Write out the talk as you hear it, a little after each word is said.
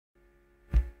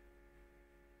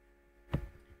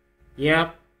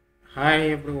Yep. Hi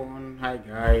everyone. Hi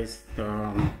guys.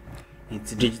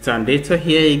 It's Digital and Data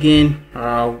here again.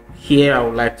 Here I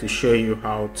would like to show you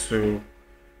how to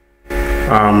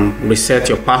reset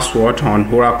your password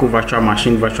on Oracle Virtual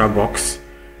Machine VirtualBox.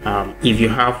 If you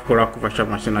have Oracle Virtual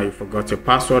Machine and you forgot your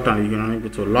password and you're not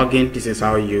able to log in, this is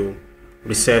how you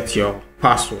reset your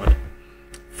password.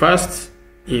 First,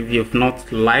 if you've not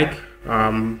subscribe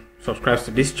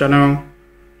to this channel,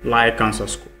 like and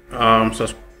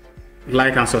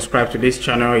subscribe to this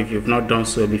channel if you've not done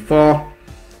so before.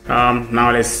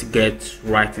 Now let's get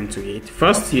right into it.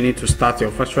 First, you need to start your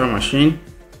virtual machine.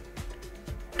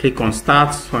 Click on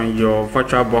Start on your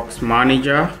VirtualBox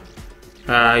Manager.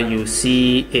 You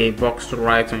see a box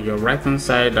right on your right hand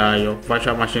side that your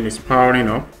virtual machine is powering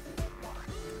up.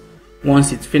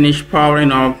 Once it's finished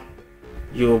powering up,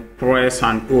 you press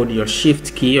and hold your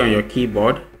shift key on your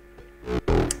keyboard.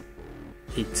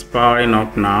 It's powering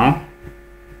up now.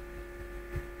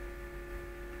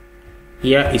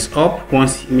 Here it's up.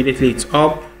 Once immediately it's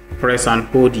up, press and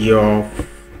hold your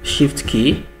shift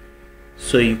key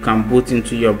so you can boot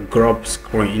into your grub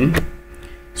screen.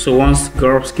 So once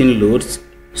grub screen loads,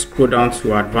 scroll down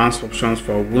to advanced options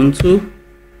for Ubuntu,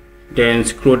 then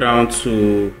scroll down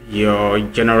to your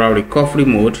general recovery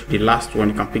mode, the last one.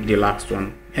 You can pick the last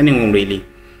one, anyone really,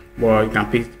 but you can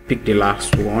pick the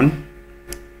last one.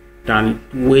 Then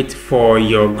wait for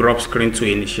your grub screen to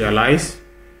initialize.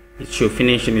 It should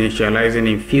finish initializing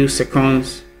in few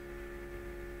seconds.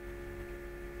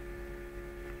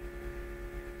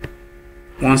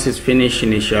 Once it's finished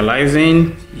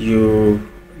initializing, you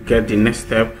get the next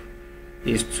step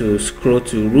is to scroll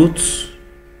to root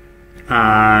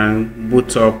and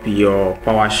boot up your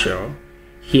PowerShell.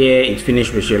 Here it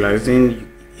finished initializing.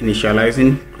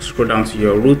 Scroll down to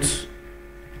your root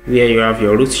where you have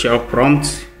your root shell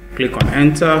prompt. Click on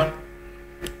enter.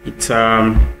 It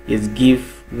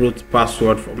give root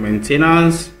password for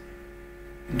maintenance.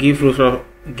 Give root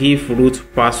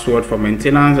password for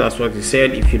maintenance. That's what it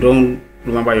said. If you don't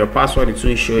remember your password, it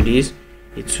won't show this.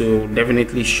 It will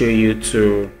definitely show you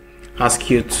to ask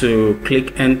you to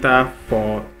click enter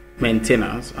for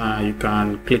maintenance. You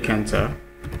can click enter.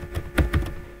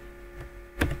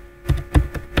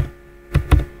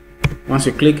 Once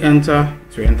you click enter,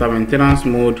 to enter maintenance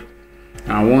mode.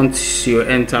 And once you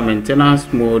enter maintenance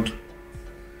mode,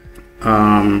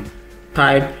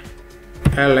 type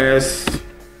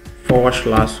ls/home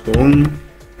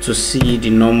to see the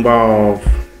number of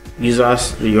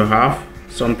users you have.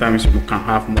 Sometimes you can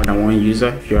have more than one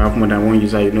user. If you have more than one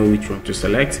user, you know which one to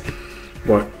select,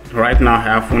 but right now I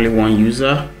have only one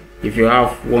user. If you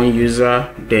have one user,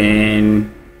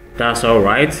 then that's all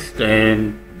right.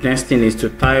 Then next thing is to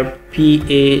type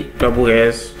PASSWD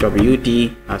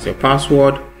as your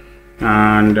password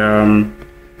and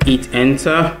hit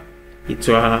enter. It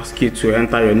will ask you to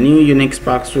enter your new Unix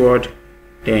password.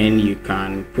 Then you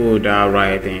can put that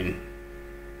right in.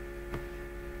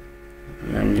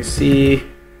 Let me see.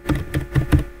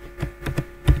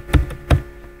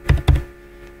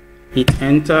 Hit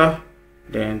enter.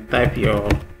 Then type your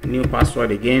new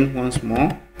password again once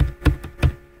more.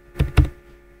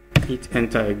 Hit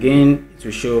enter again. It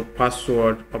will show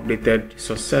password updated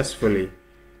successfully.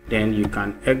 Then you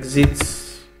can exit.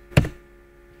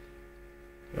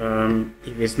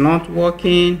 If it's not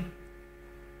working,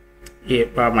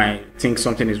 I might think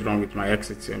something is wrong with my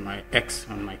exit and my X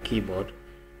on my keyboard.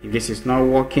 If this is not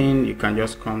working, you can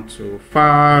just come to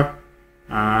File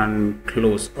and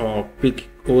close, or pick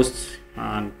Host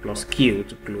and plus Q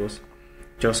to close.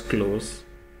 Just close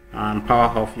and power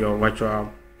off your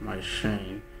virtual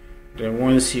machine. Then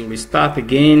once you restart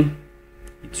again,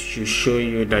 it should show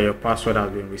you that your password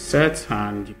has been reset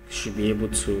and you should be able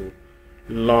to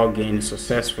log in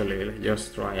successfully. Let's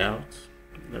just try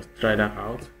that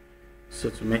out. So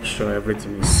to make sure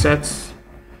everything is set,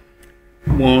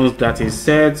 once that is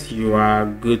set, you are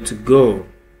good to go.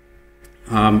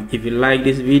 If you like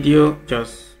this video,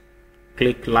 just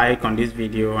click like on this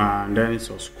video and then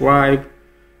subscribe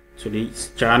to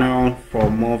this channel for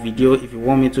more video. If you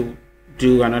want me to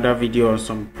do another video on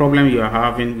some problem you are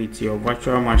having with your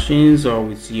virtual machines or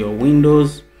with your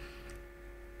Windows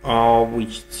or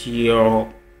with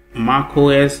your Mac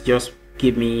OS, just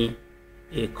give me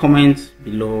a comment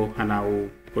below and I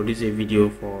will produce a video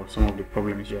for some of the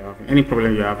problems you're having. Any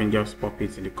problem you're having, just pop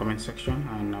it in the comment section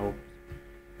and I'll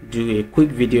do a quick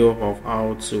video of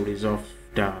how to resolve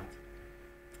that.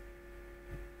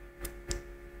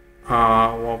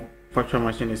 Our virtual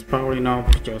machine is powering up.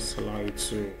 Just allow it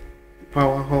to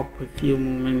power up a few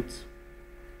moments,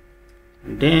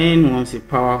 and then once you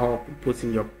power up, you put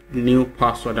in your new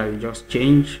password that you just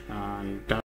changed